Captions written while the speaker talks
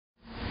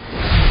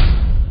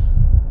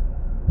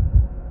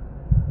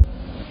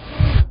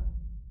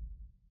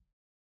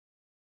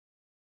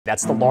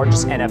That's the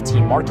largest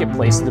NFT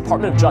marketplace. The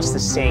Department of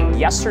Justice saying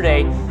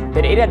yesterday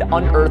that it had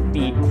unearthed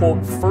the,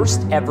 quote,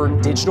 first ever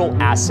digital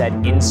asset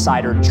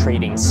insider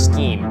trading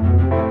scheme.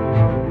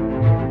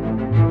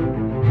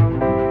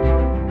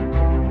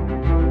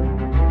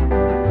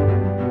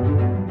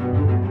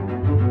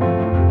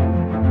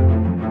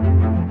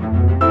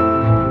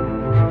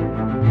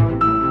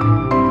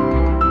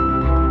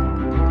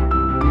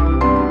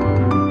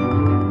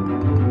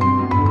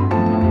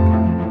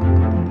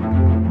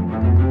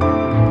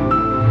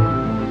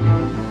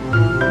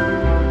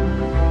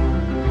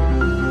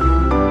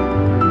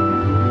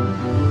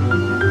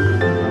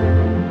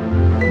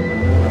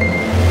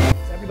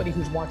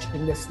 Who's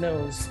watching this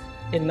knows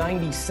in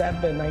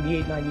 97,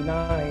 98,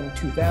 99,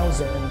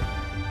 2000,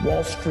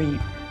 Wall Street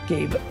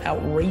gave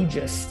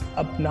outrageous,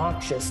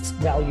 obnoxious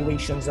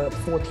valuations of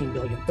 14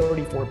 billion,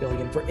 34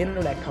 billion for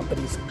internet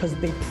companies because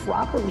they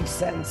properly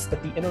sensed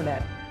that the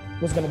internet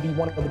was going to be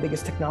one of the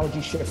biggest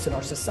technology shifts in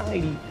our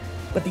society,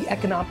 but the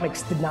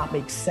economics did not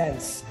make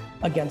sense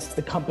against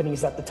the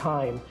companies at the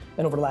time.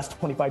 And over the last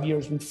 25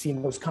 years, we've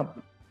seen those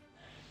companies.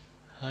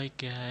 Hai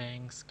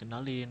gengs,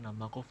 kenalin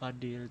nama aku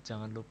Fadil,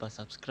 jangan lupa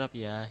subscribe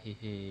ya,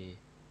 hehe.